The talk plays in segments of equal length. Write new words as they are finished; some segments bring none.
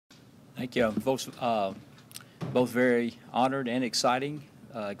Thank you. Both very honored and exciting.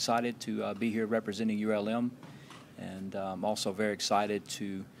 Excited to be here representing ULM, and I'm also very excited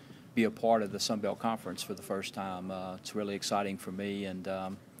to be a part of the Sun Belt Conference for the first time. It's really exciting for me, and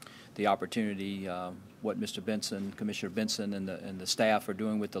the opportunity, what Mr. Benson, Commissioner Benson, and the staff are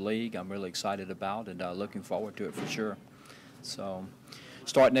doing with the league, I'm really excited about, and looking forward to it for sure. So,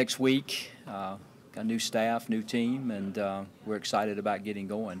 start next week. Got new staff, new team, and we're excited about getting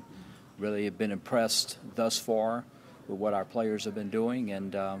going. Really have been impressed thus far with what our players have been doing,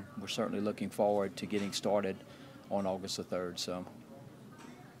 and we're certainly looking forward to getting started on August the 3rd. So.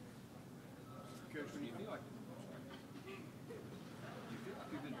 Coach, when you feel like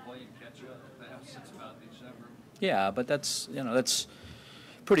you've been playing catch up since about December? Yeah, but that's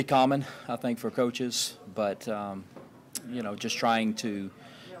pretty common, I think, for coaches. But just trying to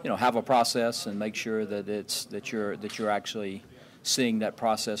have a process and make sure that you're actually seeing that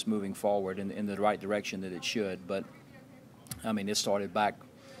process moving forward in the right direction that it should. But I mean, it started back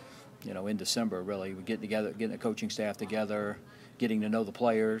in December, really. We getting the coaching staff together, getting to know the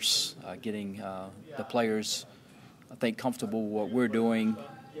players, getting the players, I think, comfortable with what we're doing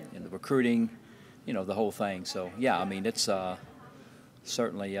in the recruiting, the whole thing. So yeah, I mean, it's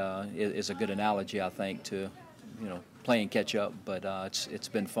certainly is a good analogy, I think, to playing catch up, but it's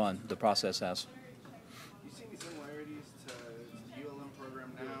been fun. The process has. You see any similarities to the ULM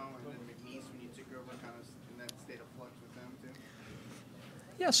program now and then McNeese when you took over, kind of in that state of flux with them too?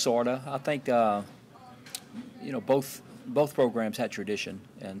 Yeah, sorta. I think both programs had tradition,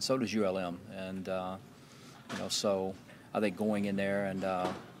 and so does ULM, and so I think going in there and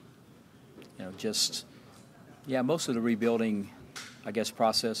most of the rebuilding, I guess,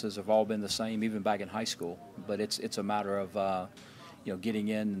 processes have all been the same, even back in high school. But it's a matter of getting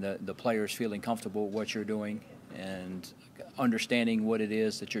in, the players feeling comfortable with what you're doing, and understanding what it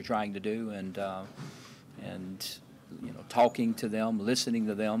is that you're trying to do, and talking to them, listening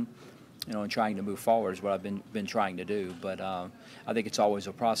to them, and trying to move forward is what I've been trying to do. But I think it's always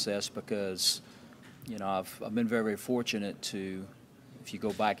a process because I've been very, very fortunate to, if you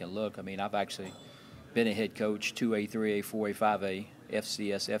go back and look, I mean, I've actually been a head coach, 2A, 3A, 4A, 5A,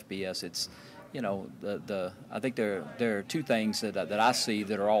 FCS, FBS. It's, I think there are two things that I see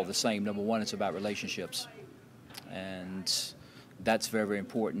that are all the same. Number one, it's about relationships, and that's very, very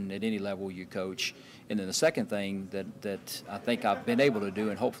important at any level you coach. And then the second thing that I think I've been able to do,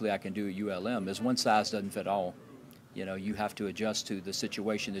 and hopefully I can do at ULM, is one size doesn't fit all. You have to adjust to the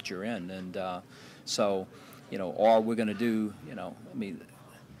situation that you're in, and or we're going to do, I mean,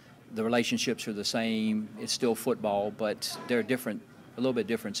 the relationships are the same. It's still football, but they're different, a little bit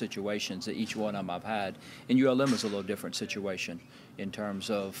different situations that each one of them I've had. And ULM is a little different situation in terms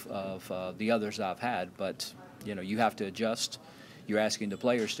of the others I've had. But, you have to adjust. You're asking the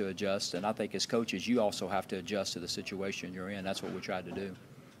players to adjust. And I think as coaches, you also have to adjust to the situation you're in. That's what we tried to do.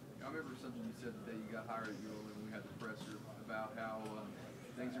 I remember something you said the day you got hired at ULM. We had the presser about how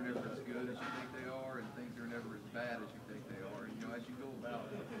things are never as good as you think they are, and things are never as bad as you think they are. And, as you go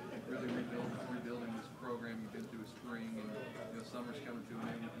about really rebuilding this program, you've been through a spring, and summer's coming to an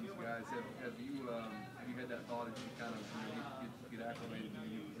end with these guys. Have you had that thought as you kind of get acclimated to the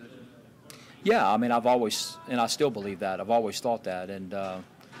new position? Yeah, I mean, I've always, and I still believe that. I've always thought that, and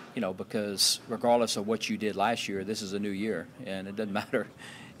because regardless of what you did last year, this is a new year, and it doesn't matter.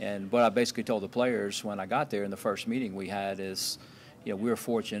 And what I basically told the players when I got there in the first meeting we had is, we were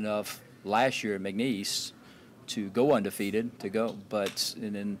fortunate enough last year at McNeese to go undefeated,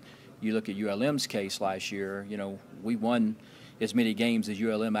 and then you look at ULM's case last year, we won as many games as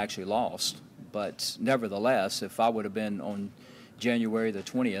ULM actually lost. But nevertheless, if I would have been on January the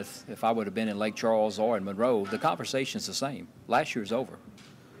 20th, if I would have been in Lake Charles or in Monroe, the conversation's the same. Last year's over.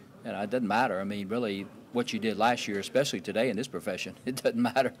 And it doesn't matter. I mean, really, what you did last year, especially today in this profession, it doesn't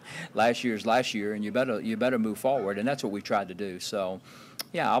matter. Last year's last year, and you better move forward, and that's what we tried to do. So,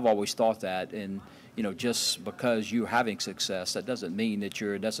 yeah, I've always thought that, and just because you're having success, that doesn't mean that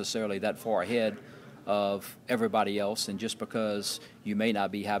you're necessarily that far ahead of everybody else, and just because you may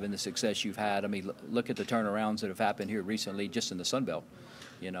not be having the success you've had. I mean, look at the turnarounds that have happened here recently just in the Sun Belt.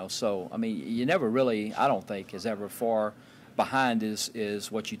 So, I mean, you never really, I don't think, is ever far behind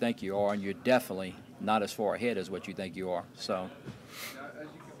is what you think you are, and you're definitely not as far ahead as what you think you are. So. As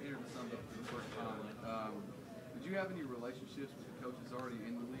you compared the Sun Belt for the first time, did you have any relationships with the coaches already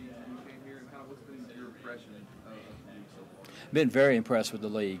in the league when you came here, and kind of what's been your impression of the league so far? Been very impressed with the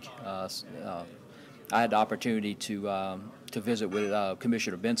league. I had the opportunity to visit with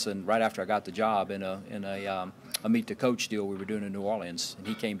Commissioner Benson right after I got the job in a meet the coach deal we were doing in New Orleans, and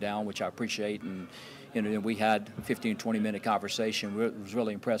he came down, which I appreciate, and we had 15, 20-minute conversation. I was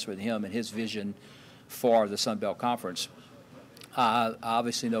really impressed with him and his vision for the Sun Belt Conference. I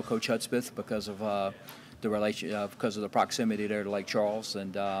obviously know Coach Hudspeth because of because of the proximity there to Lake Charles,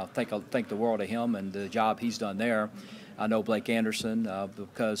 and think the world of him and the job he's done there. I know Blake Anderson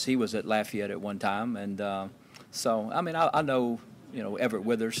because he was at Lafayette at one time, and so I mean I know Everett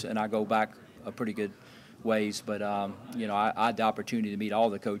Withers, and I go back a pretty good ways, but I had the opportunity to meet all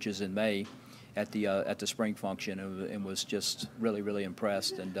the coaches in May at the spring function, and was just really, really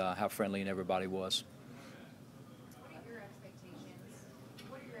impressed, and how friendly and everybody was.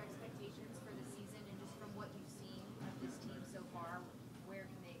 What are your expectations for the season, and just from what you've seen of this team so far, where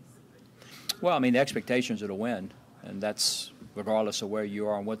can they exceed? Well, I mean, the expectations are to win, and that's regardless of where you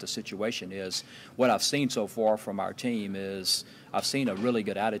are and what the situation is. What I've seen so far from our team is I've seen a really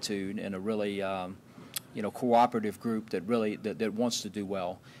good attitude and a really cooperative group that really that wants to do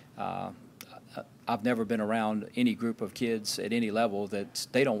well. I've never been around any group of kids at any level that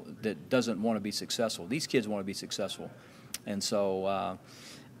doesn't want to be successful. These kids want to be successful, and so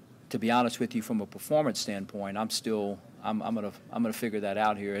to be honest with you, from a performance standpoint, I'm gonna figure that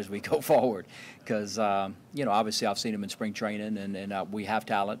out here as we go forward, because obviously I've seen them in spring training, and we have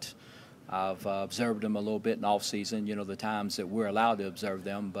talent. I've observed them a little bit in off season, the times that we're allowed to observe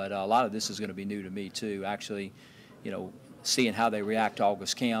them, but a lot of this is going to be new to me too, actually, seeing how they react to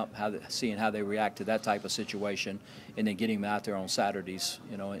August camp, seeing how they react to that type of situation, and then getting them out there on Saturdays,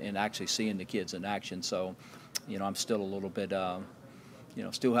 and actually seeing the kids in action. So, I'm still a little bit,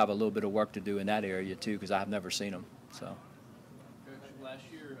 still have a little bit of work to do in that area too, because I've never seen them. So. Coach, last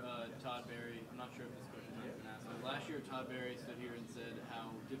year, Todd Berry, I'm not sure if this question has been asked, but last year Todd Berry stood here and said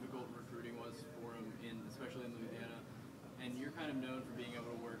how difficult recruiting was for him, especially in Louisiana, and you're kind of known for being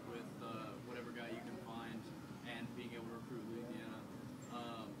able to work with whatever guy you can find and being able to recruit Louisiana.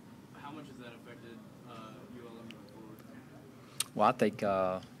 How much has that affected ULM moving forward? Well, I think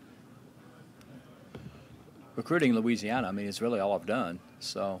recruiting Louisiana, I mean, it's really all I've done.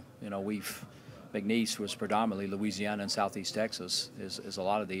 So, McNeese was predominantly Louisiana and Southeast Texas is a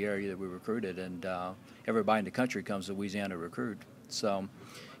lot of the area that we recruited, and everybody in the country comes to Louisiana to recruit. So,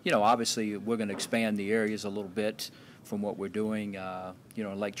 obviously we're going to expand the areas a little bit from what we're doing.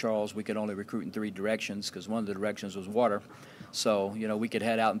 In Lake Charles, we could only recruit in 3 directions because one of the directions was water. So, we could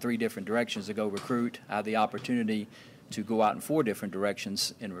head out in 3 different directions to go recruit. I had the opportunity to go out in 4 different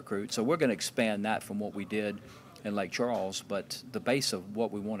directions and recruit. So we're going to expand that from what we did in Lake Charles, but the base of what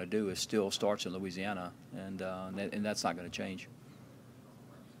we want to do is still starts in Louisiana, and that's not going to change.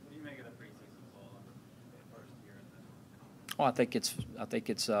 What do you make of the preseason poll in the first year of the? Oh, I think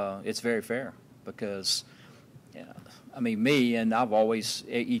it's very fair because, I mean, me, and I've always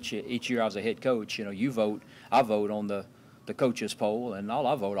each year I was a head coach. You vote, I vote on the coaches poll, and all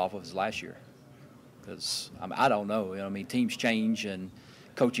I vote off of is last year, because I don't know. Teams change and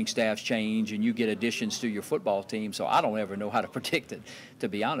coaching staffs change, and you get additions to your football team, so I don't ever know how to predict it, to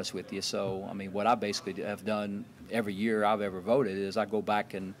be honest with you. So, what I basically have done every year I've ever voted is I go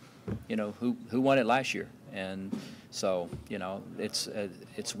back and, who won it last year, and so,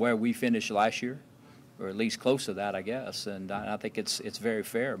 it's where we finished last year, or at least close to that, I guess, and I think it's very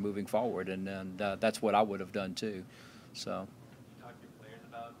fair moving forward, and that's what I would have done too. So. Talk to your players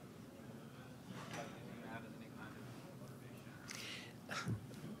about anything that has any kind of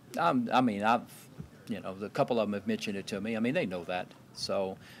motivation? A couple of them have mentioned it to me. They know that.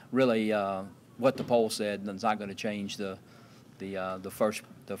 So really, what the poll said is not going to change the first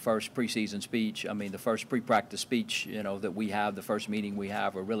preseason speech. The first pre-practice speech, that we have, the first meeting we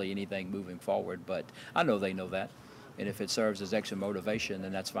have, or really anything moving forward. But I know they know that, and if it serves as extra motivation,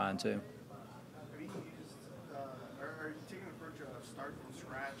 then that's fine too. Are you taking an approach of start from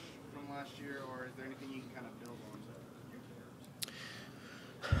scratch from last year, or is there anything you can kind of build on?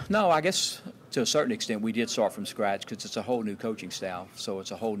 No, I guess to a certain extent we did start from scratch because it's a whole new coaching staff, so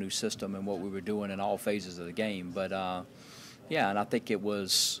it's a whole new system and what we were doing in all phases of the game. But and I think it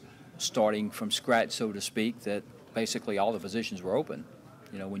was starting from scratch, so to speak, that basically all the positions were open,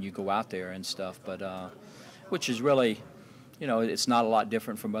 when you go out there and stuff. But which is really, it's not a lot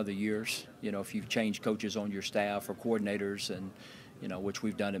different from other years. If you've changed coaches on your staff or coordinators, and which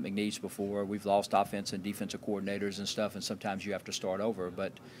we've done at McNeese before. We've lost offense and defensive coordinators and stuff, and sometimes you have to start over.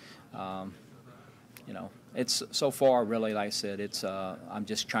 But, it's so far really, like I said, it's I'm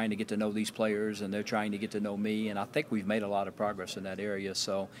just trying to get to know these players, and they're trying to get to know me, and I think we've made a lot of progress in that area.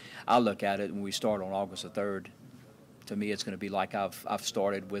 So I look at it when we start on August the 3rd. To me, it's going to be like I've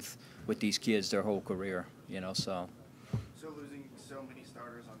started with these kids their whole career, so. So losing so many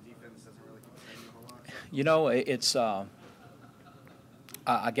starters on defense doesn't really concern you a whole lot? It's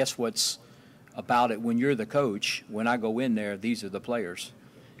I guess what's about it when you're the coach. When I go in there, these are the players.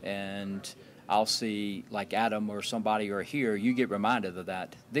 And I'll see like Adam or somebody or here, you get reminded of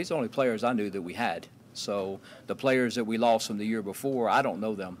that. These are the only players I knew that we had. So the players that we lost from the year before, I don't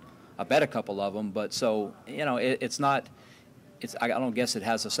know them. I bet a couple of them, but so, you know, it's not – I don't guess it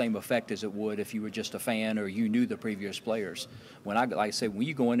has the same effect as it would if you were just a fan or you knew the previous players. Like I say, when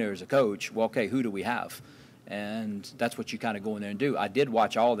you go in there as a coach, well, okay, who do we have? And that's what you kind of go in there and do. I did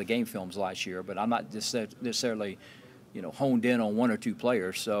watch all the game films last year, but I'm not necessarily, you know, honed in on one or two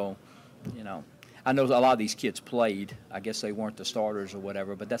players. So, you know, I know a lot of these kids played. I guess they weren't the starters or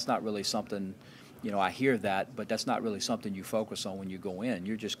whatever, but that's not really something, you know, I hear that, but that's not really something you focus on when you go in.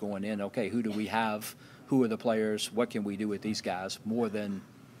 You're just going in, okay, who do we have? Who are the players? What can we do with these guys? More than,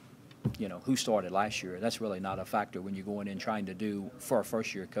 you know, who started last year. That's really not a factor when you're going in trying to do for a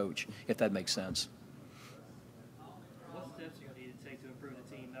first-year coach, if that makes sense. What steps are you going to need to take to improve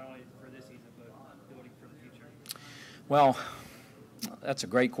the team, not only for this season, but building for the future? Well, that's a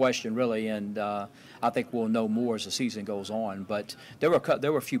great question, really, and I think we'll know more as the season goes on. But there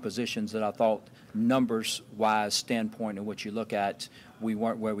were a few positions that I thought, numbers-wise standpoint, and what you look at, we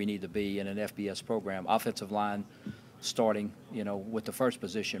weren't where we need to be in an FBS program. Offensive line, starting, you know, with the first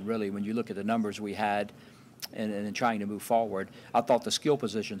position, really, when you look at the numbers we had, and trying to move forward, I thought the skill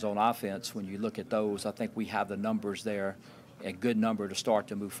positions on offense, when you look at those, I think we have the numbers there, a good number to start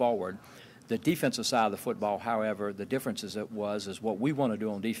to move forward. The defensive side of the football, however, the difference is what we want to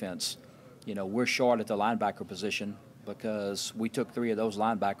do on defense. You know, we're short at the linebacker position because we took 3 of those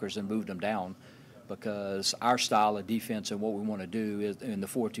linebackers and moved them down because our style of defense and what we want to do is, in the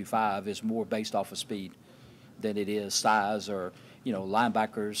 4-2-5 is more based off of speed than it is size or, you know,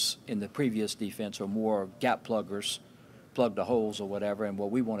 linebackers in the previous defense are more gap pluggers, plug the holes or whatever, and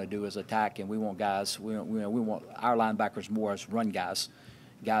what we want to do is attack, and we want guys, we want our linebackers more as run guys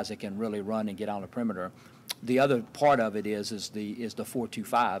that can really run and get on the perimeter. The other part of it is the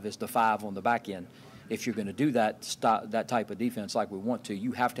 4-2-5, is the 5 on the back end. If you're going to do that type of defense like we want to,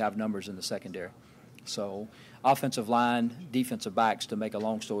 you have to have numbers in the secondary. So offensive line, defensive backs, to make a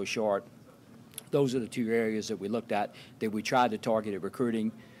long story short, those are the 2 areas that we looked at, that we tried to target at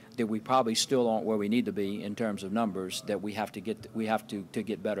recruiting, that we probably still aren't where we need to be in terms of numbers, that we have to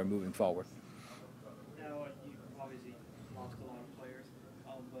get better moving forward. Now, you obviously lost a lot of players,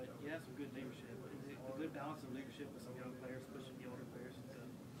 but you have some good leadership. Is it a good balance of leadership with some young players pushing the older players to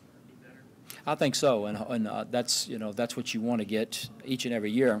be better? I think so, and that's, you know, that's what you want to get each and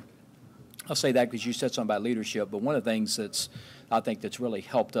every year. I'll say that because you said something about leadership, but one of the things I think that's really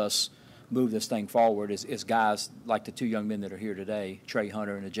helped us move this thing forward is guys like the 2 young men that are here today, Trey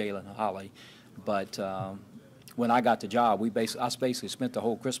Hunter and Jalen Holly. But when I got the job, I basically spent the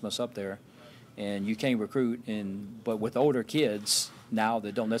whole Christmas up there, and you can't recruit. But with older kids now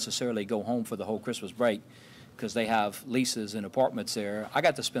that don't necessarily go home for the whole Christmas break because they have leases and apartments there, I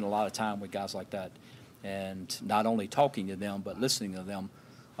got to spend a lot of time with guys like that, and not only talking to them but listening to them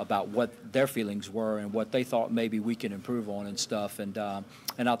about what their feelings were and what they thought maybe we can improve on and stuff. And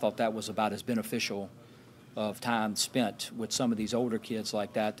I thought that was about as beneficial of time spent with some of these older kids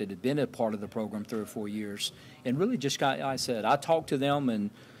like that had been a part of the program 3 or 4 years. And really just I talked to them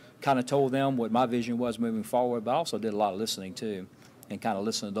and kind of told them what my vision was moving forward, but I also did a lot of listening too, and kind of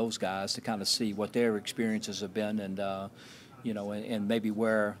listen to those guys to kind of see what their experiences have been and, you know, and maybe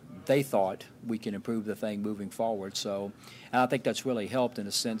where they thought we can improve the thing moving forward. So, and I think that's really helped in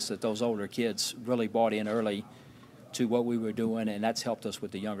the sense that those older kids really bought in early to what we were doing, and that's helped us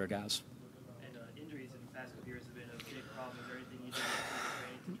with the younger guys. And injuries in the past couple years have been a big problem. Is there anything you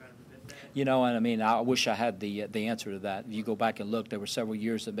did to try to prevent that? You know, and I mean, I wish I had the answer to that. If you go back and look, there were several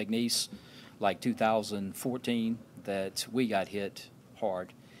years at McNeese, like 2014, that we got hit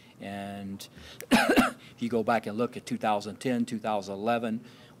hard. And if you go back and look at 2010, 2011,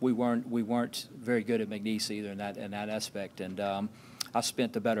 we weren't very good at McNeese either in that aspect. And I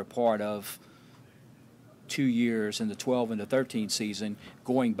spent the better part of 2 years in the 12 and the 13 season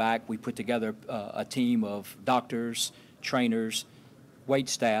going back. We put together a team of doctors, trainers, wait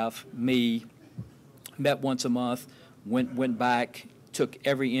staff, me, met once a month, went back, took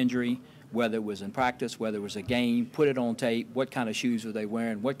every injury, whether it was in practice, whether it was a game, put it on tape, what kind of shoes were they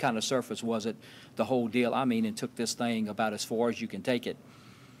wearing, what kind of surface was it, the whole deal. I mean, and took this thing about as far as you can take it.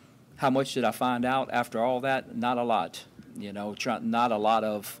 How much did I find out after all that? Not a lot. You know, not a lot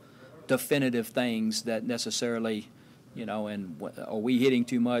of definitive things that necessarily, you know, and are we hitting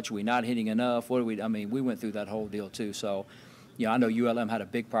too much? Are we not hitting enough? I mean, we went through that whole deal too. So, you know, I know ULM had a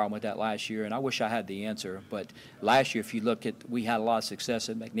big problem with that last year, and I wish I had the answer. But last year, if you look at, we had a lot of success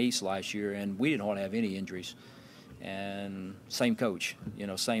at McNeese last year, and we didn't want to have any injuries. And same coach, you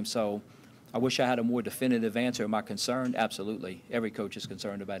know, same. So I wish I had a more definitive answer. Am I concerned? Absolutely. Every coach is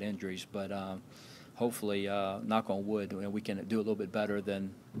concerned about injuries, but hopefully, knock on wood, we can do a little bit better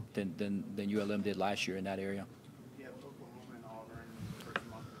than ULM did last year in that area. You have Oklahoma and Auburn the first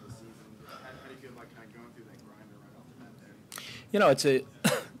month of the season. How do you feel about kind of going through that grind right off the bat there?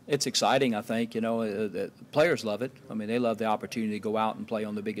 It's exciting, I think. The players love it. I mean, they love the opportunity to go out and play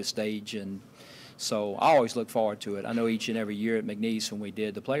on the biggest stage, and so I always look forward to it. I know each and every year at McNeese when we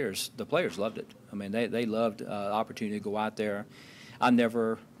did, the players loved it. I mean, they loved the opportunity to go out there.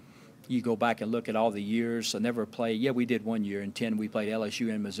 You go back and look at all the years. I never played. Yeah, we did one year in 10. We played LSU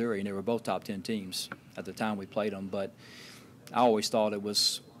and Missouri, and they were both top 10 teams at the time we played them. But I always thought it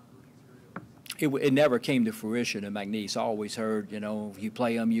never came to fruition in McNeese. I always heard, if you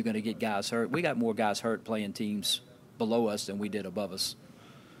play them, you're going to get guys hurt. We got more guys hurt playing teams below us than we did above us,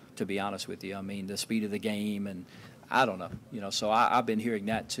 to be honest with you. I mean, the speed of the game, and I don't know. So I've been hearing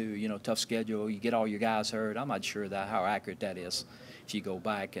that too. Tough schedule. You get all your guys hurt. I'm not sure how accurate that is. If you go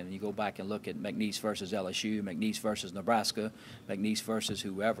back and look at McNeese versus LSU, McNeese versus Nebraska, McNeese versus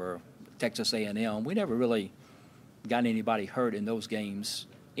whoever, Texas A&M, we never really got anybody hurt in those games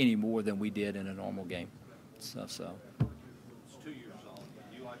any more than we did in a normal game. So. It's 2 years old.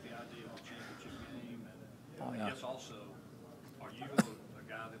 Do you like the idea of a championship game? And yeah. I guess also, are you a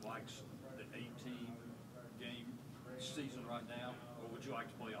guy that likes the 8-team game season right now, or would you like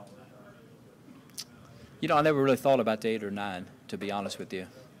to play all that? I never really thought about the 8 or 9, to be honest with you.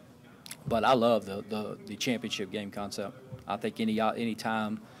 But I love the championship game concept. I think any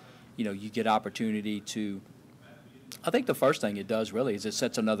time, you get opportunity to. I think the first thing it does really is it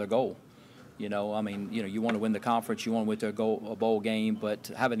sets another goal. You want to win the conference, you want to win a bowl game, but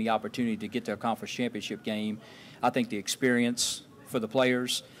having the opportunity to get to a conference championship game, I think the experience for the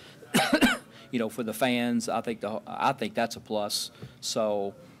players, for the fans, I think that's a plus.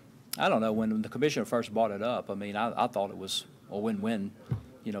 So. I don't know, when the commissioner first brought it up, I thought it was a win-win,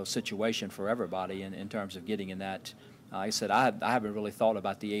 situation for everybody in terms of getting in that. Like I said, I haven't really thought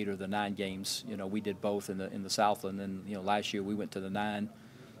about the 8 or the 9 games. We did both in the Southland, and last year we went to the 9,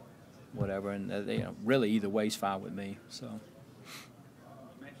 whatever, and really either way is fine with me. So. You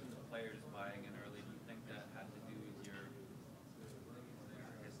mentioned the players buying in early. Do you think that had to do with your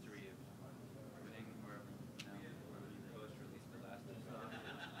history of winning, or you coached or at least the last episode?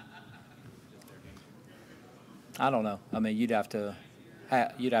 Just their nature? I don't know. You'd have to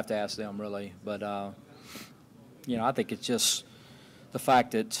ask them really, but I think it's just the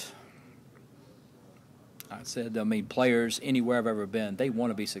fact that I said. Players anywhere I've ever been, they want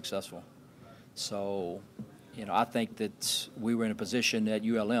to be successful. So, I think that we were in a position at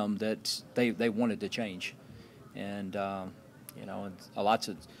ULM that they wanted to change, and a lots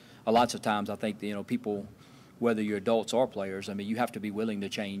of times I think people, whether you're adults or players, you have to be willing to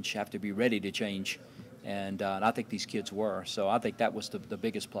change, have to be ready to change. And I think these kids were. So I think that was the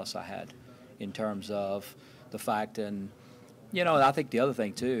biggest plus I had in terms of the fact. And, I think the other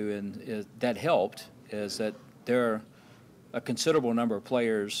thing, too, and that helped, is that there are a considerable number of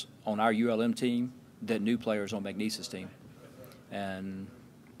players on our ULM team that knew players on McNeese's team. And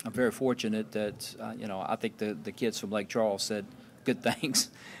I'm very fortunate that, I think the kids from Lake Charles said good things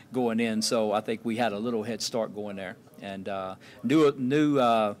going in. So I think we had a little head start going there. And knew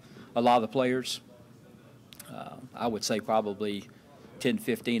a lot of the players. I would say probably 10,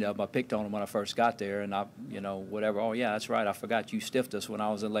 15 of them. I picked on them when I first got there, and whatever. Oh, yeah, that's right. I forgot you stiffed us when I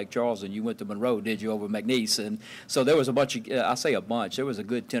was in Lake Charles, and you went to Monroe, did you, over McNeese? And so there was a bunch of, I say a bunch, there was a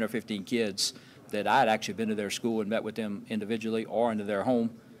good 10 or 15 kids that I had actually been to their school and met with them individually or into their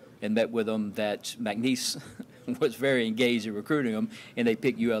home and met with them that McNeese was very engaged in recruiting them, and they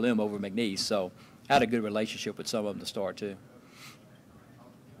picked ULM over McNeese. So I had a good relationship with some of them to start, too.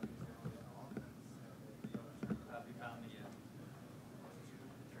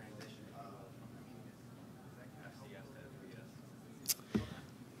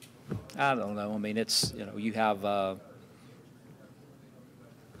 I don't know. It's, you have,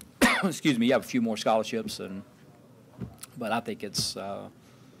 excuse me, you have a few more scholarships, but I think it's,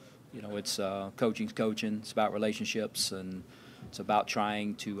 it's coaching's coaching. It's about relationships, and it's about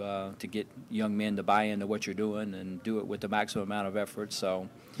trying to get young men to buy into what you're doing and do it with the maximum amount of effort. So,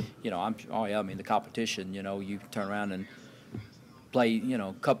 the competition, you turn around and play,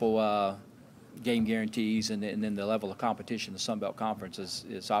 a couple game guarantees, and then the level of competition, the Sun Belt Conference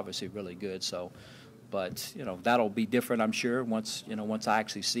is obviously really good. So, but that'll be different, I'm sure, once I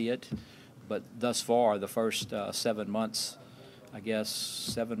actually see it. But thus far, the first 7 months, I guess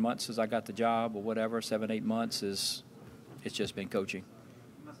 7 months as I got the job or whatever, 7, 8 months it's just been coaching.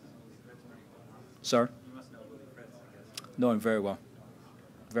 You must know Willie Fritz pretty well, huh? Sir? You must know Willie Fritz, I guess. Know him very well.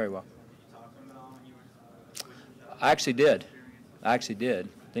 Very well. Can you talk I actually did. Then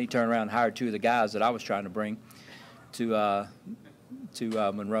he turned around and hired two of the guys that I was trying to bring to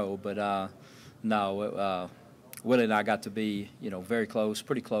Monroe. But no, Willie and I got to be, very close,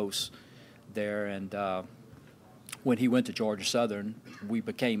 pretty close there. And when he went to Georgia Southern, we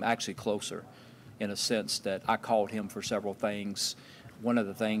became actually closer in a sense that I called him for several things. One of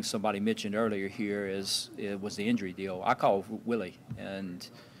the things somebody mentioned earlier here was the injury deal. I called Willie, and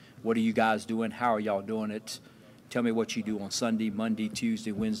what are you guys doing? How are y'all doing it? Tell me what you do on Sunday, Monday,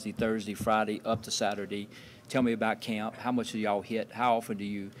 Tuesday, Wednesday, Thursday, Friday, up to Saturday. Tell me about camp. How much do y'all hit? How often do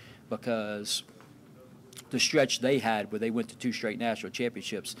you? Because the stretch they had where they went to 2 straight national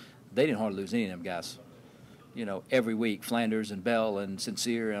championships, they didn't hardly lose any of them guys. Every week, Flanders and Bell and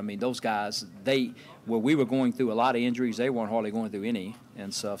Sincere, I mean, those guys, where we were going through a lot of injuries, they weren't hardly going through any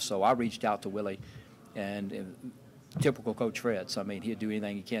and stuff. So I reached out to Willie, and typical Coach Fred. So, I mean, he'd do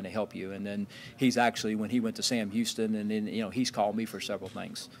anything he can to help you. And then he's actually, when he went to Sam Houston, and then, he's called me for several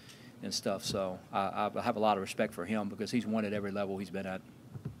things and stuff. So I have a lot of respect for him because he's won at every level he's been at.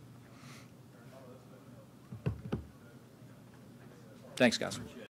 Thanks, guys.